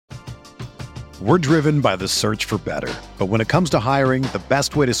We're driven by the search for better. But when it comes to hiring, the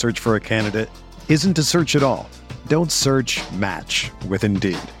best way to search for a candidate isn't to search at all. Don't search, match with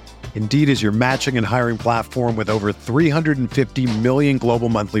Indeed. Indeed is your matching and hiring platform with over 350 million global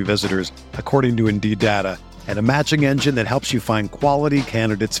monthly visitors, according to Indeed data, and a matching engine that helps you find quality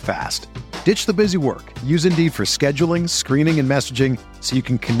candidates fast. Ditch the busy work. Use Indeed for scheduling, screening, and messaging so you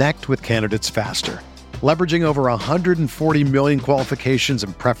can connect with candidates faster. Leveraging over 140 million qualifications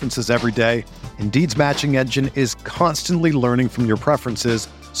and preferences every day, Indeed's matching engine is constantly learning from your preferences,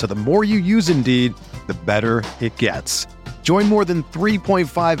 so the more you use Indeed, the better it gets. Join more than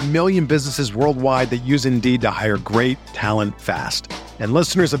 3.5 million businesses worldwide that use Indeed to hire great talent fast. And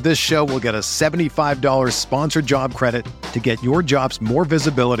listeners of this show will get a $75 sponsored job credit to get your jobs more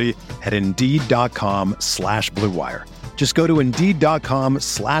visibility at Indeed.com/Blue Wire. Just go to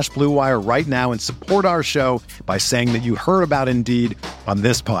Indeed.com/Blue Wire right now and support our show by saying that you heard about Indeed on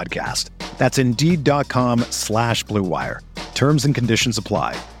this podcast. That's Indeed.com/Blue Wire. Terms and conditions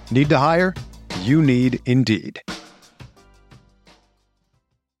apply. Need to hire? You need Indeed.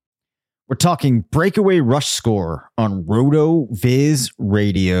 We're talking breakaway rush score on RotoViz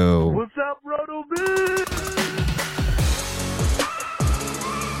Radio. What's up, RotoViz?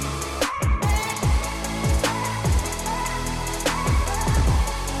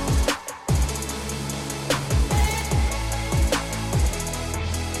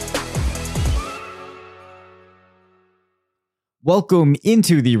 Welcome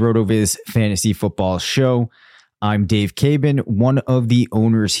into the RotoViz Fantasy Football Show. I'm Dave Cabin, one of the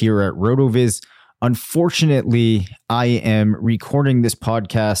owners here at RotoViz. Unfortunately, I am recording this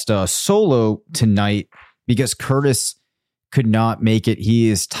podcast solo tonight because Curtis could not make it. He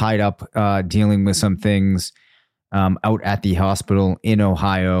is tied up dealing with some things out at the hospital in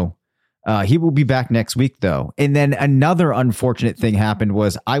Ohio. He will be back next week, though. And then another unfortunate thing happened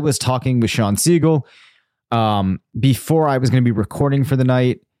was I was talking with Sean Siegel before I was going to be recording for the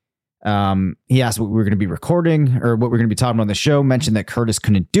night. He asked what we were going to be recording or what we're going to be talking about on the show, mentioned that Curtis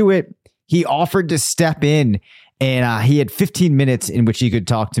couldn't do it. He offered to step in and he had 15 minutes in which he could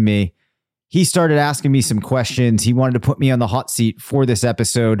talk to me. He started asking me some questions. He wanted to put me on the hot seat for this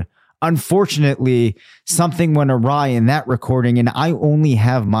episode. Unfortunately, something went awry in that recording and I only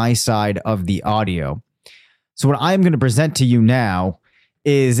have my side of the audio. So what I'm going to present to you now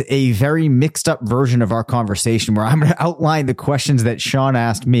is a very mixed up version of our conversation where I'm going to outline the questions that Sean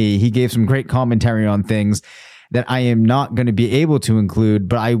asked me. He gave some great commentary on things that I am not going to be able to include,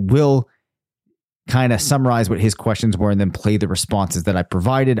 but I will kind of summarize what his questions were and then play the responses that I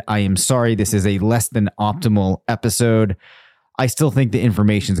provided. I am sorry. This is a less than optimal episode. I still think the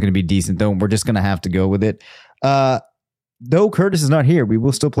information is going to be decent, though. We're just going to have to go with it. Though Curtis is not here, we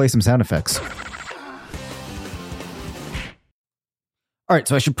will still play some sound effects. All right,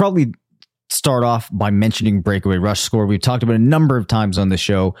 so I should probably start off by mentioning breakaway rush score. We've talked about it a number of times on the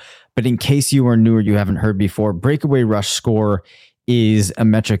show, but in case you are new or you haven't heard before, breakaway rush score is a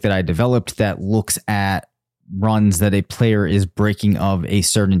metric that I developed that looks at runs that a player is breaking of a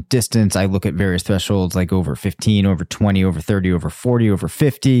certain distance. I look at various thresholds like over 15, over 20, over 30, over 40, over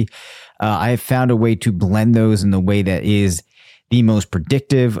 50. I have found a way to blend those in the way that is the most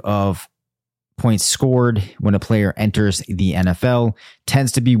predictive of points scored when a player enters the NFL.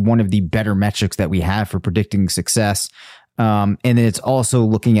 Tends to be one of the better metrics that we have for predicting success. And then it's also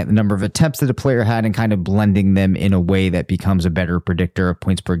looking at the number of attempts that a player had and kind of blending them in a way that becomes a better predictor of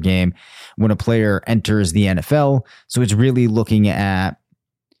points per game when a player enters the NFL. So it's really looking at,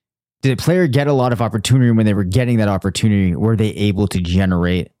 did a player get a lot of opportunity? When they were getting that opportunity, were they able to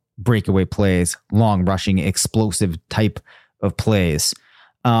generate breakaway plays, long rushing, explosive type of plays?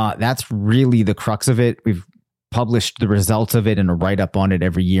 That's really the crux of it. We've published the results of it in a write-up on it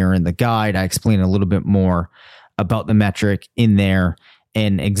every year in the guide. I explain a little bit more about the metric in there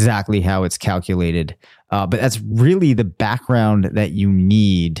and exactly how it's calculated. But that's really the background that you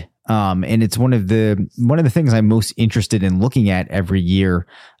need. And it's one of the things I'm most interested in looking at every year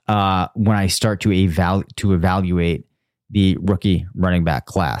when I start to evaluate the rookie running back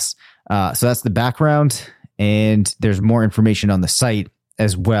class. So that's the background, and there's more information on the site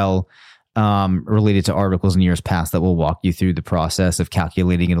as well, related to articles in years past that will walk you through the process of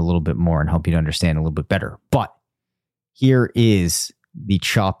calculating it a little bit more and help you to understand a little bit better. But here is the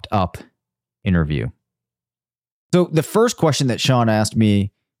chopped up interview. So the first question that Sean asked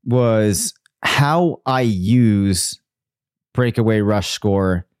me was how I use breakaway rush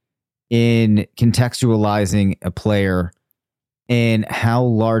score in contextualizing a player and how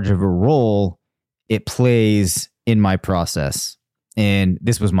large of a role it plays in my process. And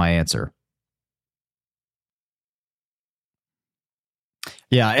this was my answer.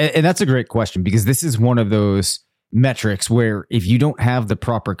 Yeah, and that's a great question, because this is one of those metrics where if you don't have the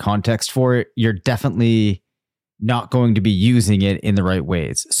proper context for it, you're definitely not going to be using it in the right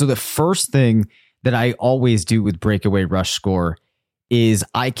ways. So the first thing that I always do with breakaway rush score is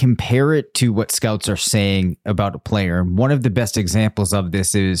I compare it to what scouts are saying about a player. And one of the best examples of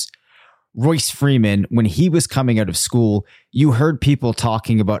this is Royce Freeman. When he was coming out of school, you heard people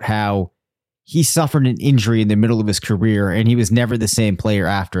talking about how he suffered an injury in the middle of his career and he was never the same player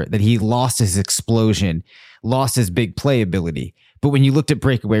after it, that he lost his explosion, lost his big play ability. But when you looked at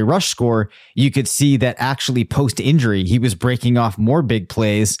breakaway rush score, you could see that actually post-injury, he was breaking off more big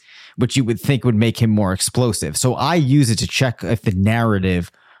plays, which you would think would make him more explosive. So I use it to check if the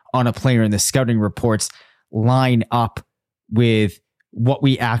narrative on a player in the scouting reports line up with what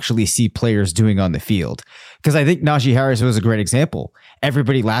we actually see players doing on the field. Because I think Najee Harris was a great example.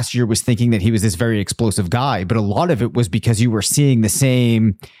 Everybody last year was thinking that he was this very explosive guy, but a lot of it was because you were seeing the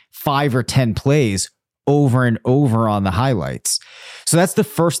same 5 or 10 plays over and over on the highlights. So that's the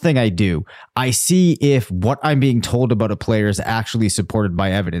first thing I do. I see if what I'm being told about a player is actually supported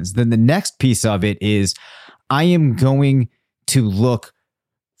by evidence. Then the next piece of it is I am going to look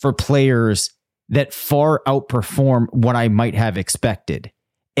for players that far outperform what I might have expected.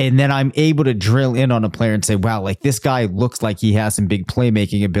 And then I'm able to drill in on a player and say, wow, like this guy looks like he has some big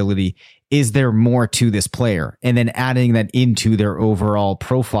playmaking ability. Is there more to this player? And then adding that into their overall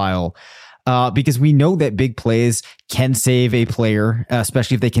profile. Because we know that big plays can save a player,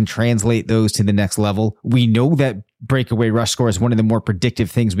 especially if they can translate those to the next level. We know that breakaway rush score is one of the more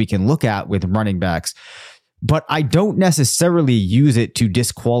predictive things we can look at with running backs. But I don't necessarily use it to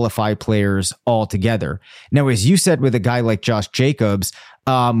disqualify players altogether. Now, as you said with a guy like Josh Jacobs,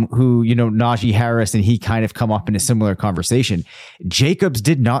 who, Najee Harris and he kind of come up in a similar conversation. Jacobs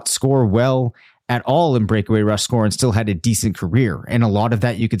did not score well at all in breakaway rush score and still had a decent career. And a lot of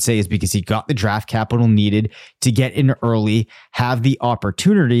that you could say is because he got the draft capital needed to get in early, have the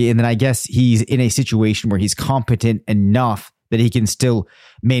opportunity. And then I guess he's in a situation where he's competent enough that he can still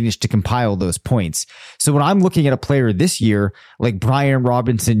manage to compile those points. So when I'm looking at a player this year, like Brian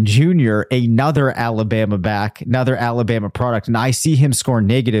Robinson Jr., another Alabama back, another Alabama product, and I see him score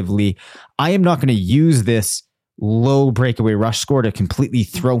negatively, I am not going to use this low breakaway rush score to completely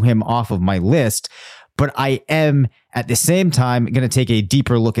throw him off of my list. But I am at the same time going to take a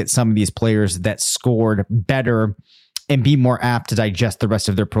deeper look at some of these players that scored better and be more apt to digest the rest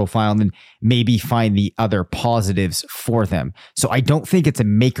of their profile and then maybe find the other positives for them. So I don't think it's a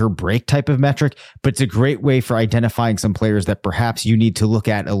make or break type of metric, but it's a great way for identifying some players that perhaps you need to look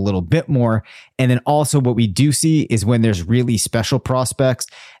at a little bit more. And then also what we do see is when there's really special prospects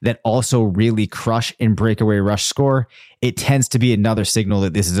that also really crush in breakaway rush score, it tends to be another signal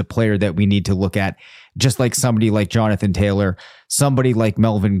that this is a player that we need to look at, just like somebody like Jonathan Taylor, somebody like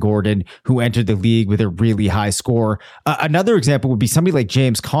Melvin Gordon, who entered the league with a really high score. Another example would be somebody like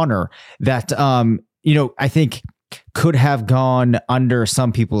James Conner that, I think could have gone under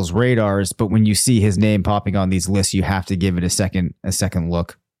some people's radars, but when you see his name popping on these lists, you have to give it a second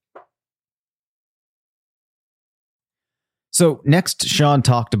look. So next, Sean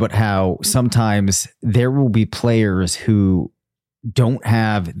talked about how sometimes there will be players who don't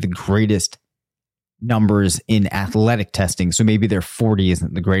have the greatest numbers in athletic testing. So maybe their 40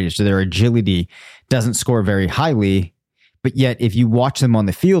 isn't the greatest, or their agility doesn't score very highly. But yet, if you watch them on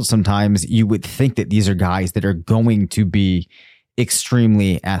the field, sometimes you would think that these are guys that are going to be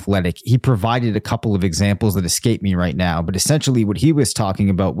extremely athletic. He provided a couple of examples that escape me right now, but essentially what he was talking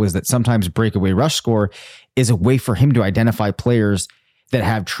about was that sometimes breakaway rush score is a way for him to identify players that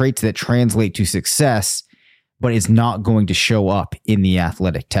have traits that translate to success, but it's not going to show up in the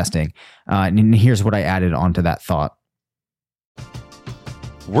athletic testing. And here's what I added onto that thought.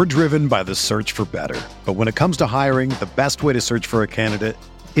 We're driven by the search for better. But when it comes to hiring, the best way to search for a candidate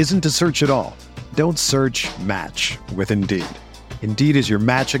isn't to search at all. Don't search, match with Indeed. Indeed is your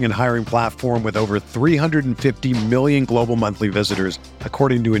matching and hiring platform with over 350 million global monthly visitors,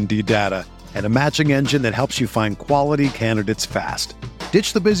 according to Indeed data, and a matching engine that helps you find quality candidates fast.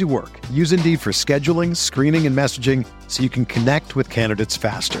 Ditch the busy work. Use Indeed for scheduling, screening, and messaging so you can connect with candidates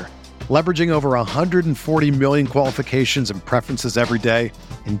faster. Leveraging over 140 million qualifications and preferences every day,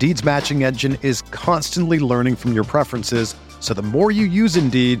 Indeed's matching engine is constantly learning from your preferences, so the more you use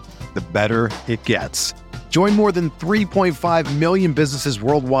Indeed, the better it gets. Join more than 3.5 million businesses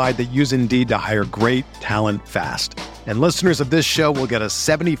worldwide that use Indeed to hire great talent fast. And listeners of this show will get a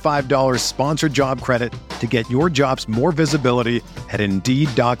 $75 sponsored job credit to get your jobs more visibility at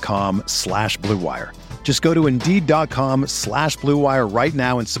Indeed.com/Blue Wire. Just go to Indeed.com/Blue Wire right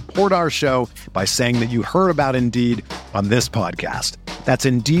now and support our show by saying that you heard about Indeed on this podcast. That's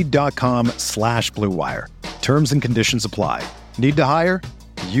Indeed.com/Blue Wire. Terms and conditions apply. Need to hire?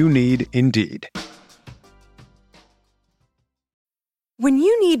 You need Indeed. When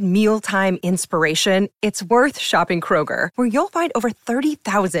you need mealtime inspiration, it's worth shopping Kroger, where you'll find over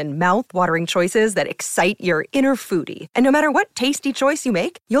 30,000 mouth-watering choices that excite your inner foodie. And no matter what tasty choice you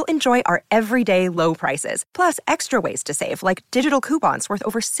make, you'll enjoy our everyday low prices, plus extra ways to save, like digital coupons worth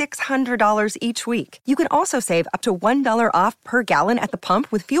over $600 each week. You can also save up to $1 off per gallon at the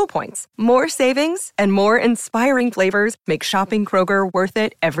pump with fuel points. More savings and more inspiring flavors make shopping Kroger worth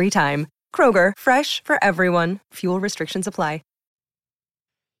it every time. Kroger, fresh for everyone. Fuel restrictions apply.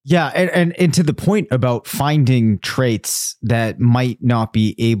 Yeah, and to the point about finding traits that might not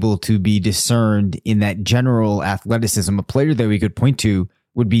be able to be discerned in that general athleticism, a player that we could point to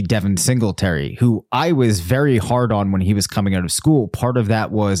would be Devin Singletary, who I was very hard on when he was coming out of school. Part of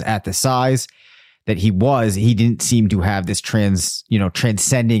that was at the size that he didn't seem to have this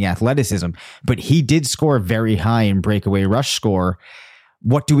transcending athleticism, but he did score very high in breakaway rush score.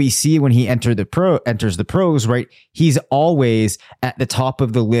 What do we see when he enters the pros, right? He's always at the top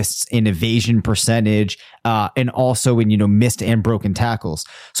of the lists in evasion percentage, and also in, missed and broken tackles.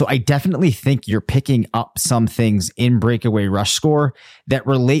 So I definitely think you're picking up some things in breakaway rush score that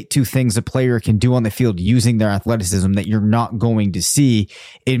relate to things a player can do on the field using their athleticism that you're not going to see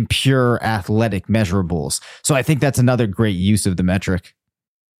in pure athletic measurables. So I think that's another great use of the metric.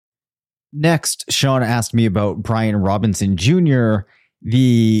 Next, Sean asked me about Brian Robinson Jr.,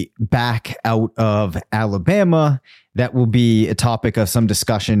 the back out of Alabama. That will be a topic of some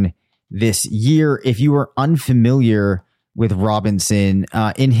discussion this year. If you are unfamiliar with Robinson,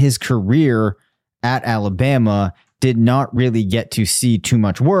 in his career at Alabama, did not really get to see too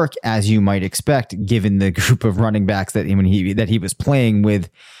much work, as you might expect, given the group of running backs that he was playing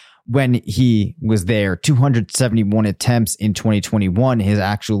with when he was there. 271 attempts in 2021,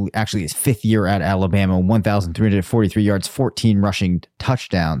 actually his fifth year at Alabama, 1,343 yards, 14 rushing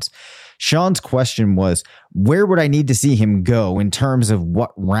touchdowns. Sean's question was, where would I need to see him go in terms of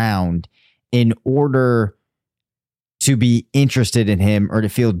what round in order to be interested in him or to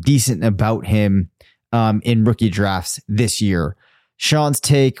feel decent about him in rookie drafts this year? Sean's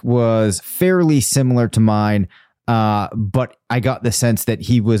take was fairly similar to mine. But I got the sense that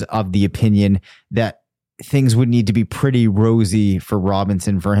he was of the opinion that things would need to be pretty rosy for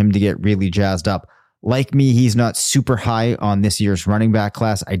Robinson for him to get really jazzed up. Like me, he's not super high on this year's running back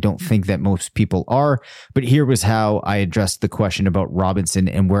class. I don't think that most people are, but here was how I addressed the question about Robinson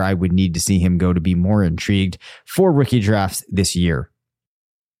and where I would need to see him go to be more intrigued for rookie drafts this year.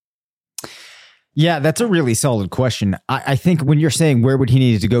 Yeah, that's a really solid question. I think when you're saying where would he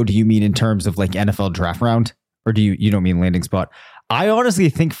need to go, do you mean in terms of like NFL draft round? Or do you don't mean landing spot? I honestly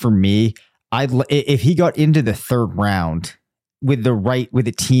think for me, if he got into the third round with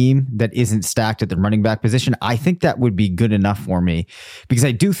a team that isn't stacked at the running back position, I think that would be good enough for me, because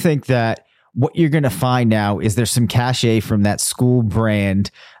I do think that what you're going to find now is there's some cachet from that school brand.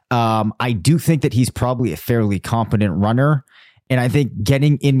 I do think that he's probably a fairly competent runner. And I think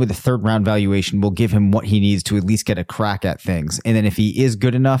getting in with a third round valuation will give him what he needs to at least get a crack at things. And then if he is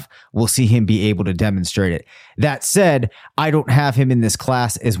good enough, we'll see him be able to demonstrate it. That said, I don't have him in this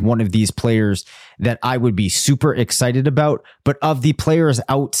class as one of these players that I would be super excited about. But of the players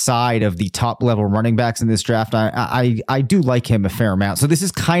outside of the top level running backs in this draft, I do like him a fair amount. So this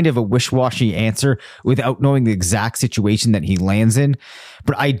is kind of a wish-washy answer without knowing the exact situation that he lands in.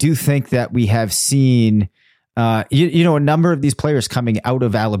 But I do think that we have seen a number of these players coming out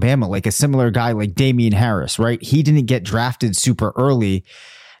of Alabama, like a similar guy like Damian Harris, right? He didn't get drafted super early,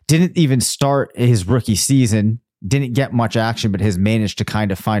 didn't even start his rookie season, didn't get much action, but has managed to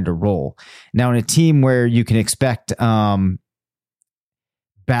kind of find a role. Now, in a team where you can expect backs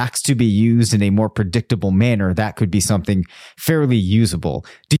to be used in a more predictable manner, that could be something fairly usable.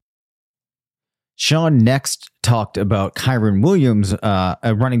 Sean next talked about Kyren Williams,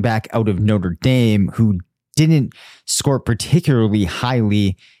 a running back out of Notre Dame who didn't score particularly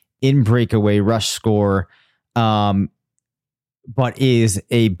highly in breakaway rush score, but is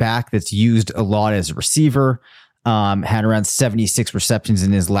a back that's used a lot as a receiver, had around 76 receptions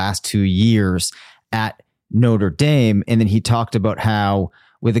in his last 2 years at Notre Dame. And then he talked about how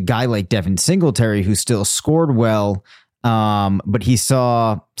with a guy like Devin Singletary, who still scored well, but he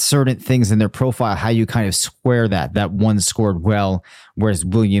saw certain things in their profile, how you kind of square that one scored well, whereas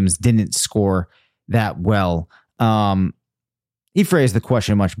Williams didn't score that well. He phrased the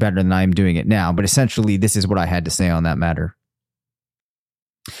question much better than I'm doing it now, but essentially this is what I had to say on that matter.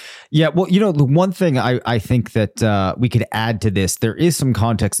 Yeah, well, the one thing I think that we could add to this, there is some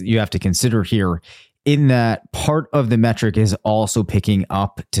context that you have to consider here, in that part of the metric is also picking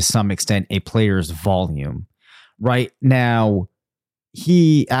up to some extent a player's volume. Right now,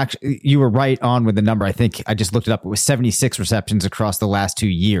 you were right on with the number. I think I just looked it up. It was 76 receptions across the last 2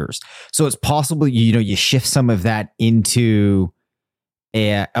 years. So it's possible, you shift some of that into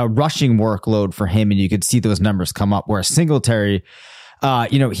a rushing workload for him, and you could see those numbers come up. Whereas Singletary,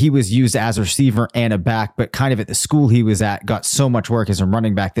 he was used as a receiver and a back, but kind of at the school he was at, got so much work as a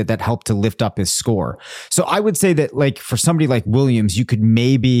running back that helped to lift up his score. So I would say that, like, for somebody like Williams, you could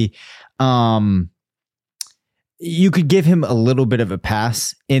maybe, you could give him a little bit of a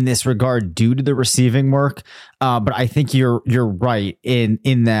pass in this regard due to the receiving work. But I think you're right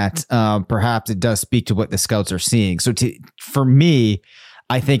in that perhaps it does speak to what the scouts are seeing. So for me,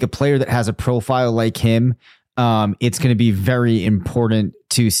 I think a player that has a profile like him, it's going to be very important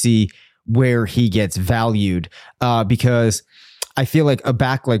to see where he gets valued, because I feel like a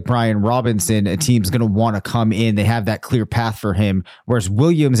back like Brian Robinson, a team's going to want to come in. They have that clear path for him. Whereas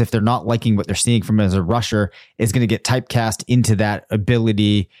Williams, if they're not liking what they're seeing from him as a rusher, is going to get typecast into that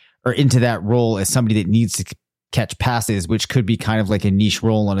ability or into that role as somebody that needs to catch passes, which could be kind of like a niche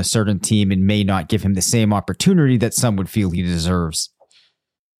role on a certain team and may not give him the same opportunity that some would feel he deserves.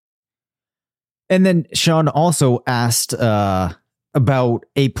 And then Sean also asked about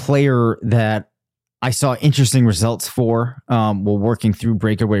a player that I saw interesting results for while working through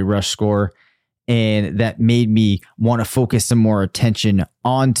Breakaway Rush Score, and that made me want to focus some more attention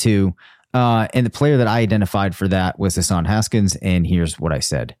onto. And the player that I identified for that was Hassan Haskins, and here's what I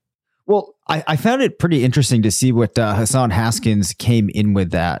said. Well, I found it pretty interesting to see what Hassan Haskins came in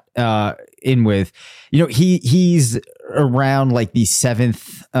with that. He's around like the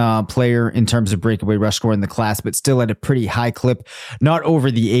 7th player in terms of breakaway rush score in the class, but still at a pretty high clip, not over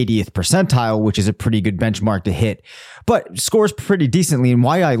the 80th percentile, which is a pretty good benchmark to hit, but scores pretty decently. And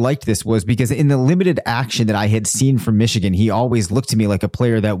why I liked this was because in the limited action that I had seen from Michigan, he always looked to me like a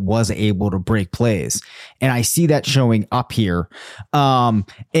player that was able to break plays. And I see that showing up here. And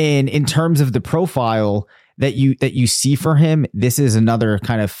in terms of the profile that you see for him, this is another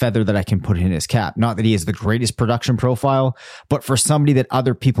kind of feather that I can put in his cap. Not that he has the greatest production profile, but for somebody that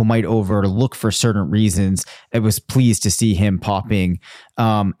other people might overlook for certain reasons, I was pleased to see him popping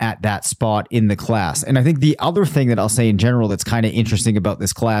at that spot in the class. And I think the other thing that I'll say in general that's kind of interesting about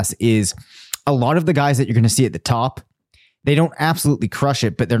this class is a lot of the guys that you're going to see at the top, they don't absolutely crush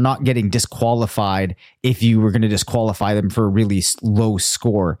it, but they're not getting disqualified if you were going to disqualify them for a really low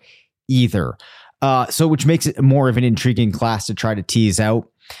score either. So which makes it more of an intriguing class to try to tease out.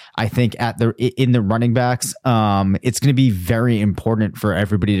 I think in the running backs, it's going to be very important for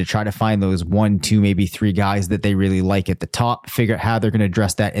everybody to try to find those 1, 2, maybe 3 guys that they really like at the top, figure out how they're going to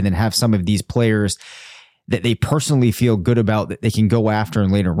address that, and then have some of these players that they personally feel good about that they can go after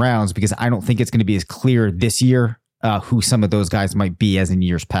in later rounds, because I don't think it's going to be as clear this year who some of those guys might be as in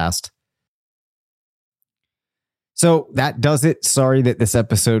years past. So that does it. Sorry that this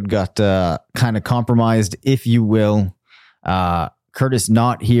episode got kind of compromised, if you will. Curtis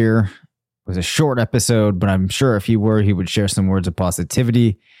not here. It was a short episode, but I'm sure if he were, he would share some words of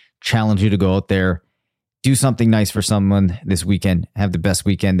positivity, challenge you to go out there, do something nice for someone this weekend, have the best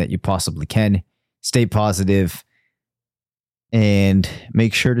weekend that you possibly can, stay positive, and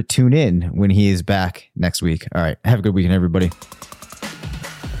make sure to tune in when he is back next week. All right. Have a good weekend, everybody.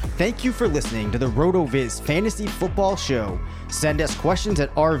 Thank you for listening to the RotoViz Fantasy Football Show. Send us questions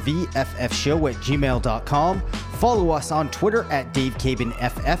at rvffshow@gmail.com. Follow us on Twitter at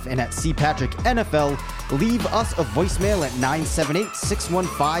DaveCabinFF and at CPatrickNFL. Leave us a voicemail at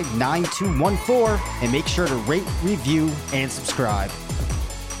 978-615-9214 and make sure to rate, review, and subscribe.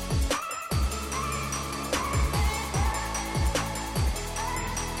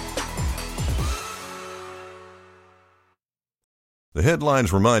 The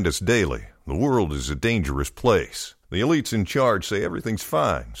headlines remind us daily, the world is a dangerous place. The elites in charge say everything's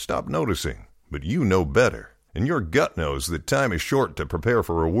fine, stop noticing. But you know better. And your gut knows that time is short to prepare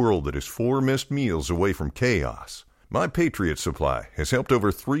for a world that is 4 missed meals away from chaos. My Patriot Supply has helped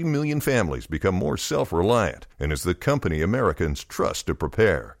over 3 million families become more self-reliant and is the company Americans trust to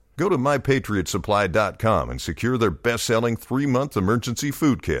prepare. Go to MyPatriotSupply.com and secure their best-selling 3-month emergency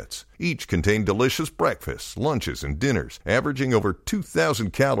food kits. Each contain delicious breakfasts, lunches, and dinners, averaging over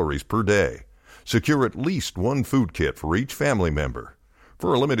 2,000 calories per day. Secure at least 1 food kit for each family member.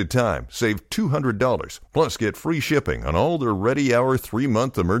 For a limited time, save $200, plus get free shipping on all their Ready Hour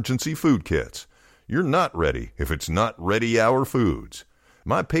 3-month emergency food kits. You're not ready if it's not Ready Hour Foods.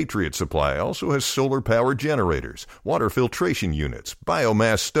 My Patriot Supply also has solar power generators, water filtration units,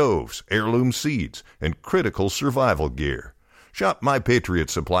 biomass stoves, heirloom seeds, and critical survival gear. Shop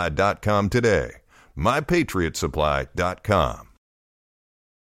MyPatriotSupply.com today. MyPatriotSupply.com.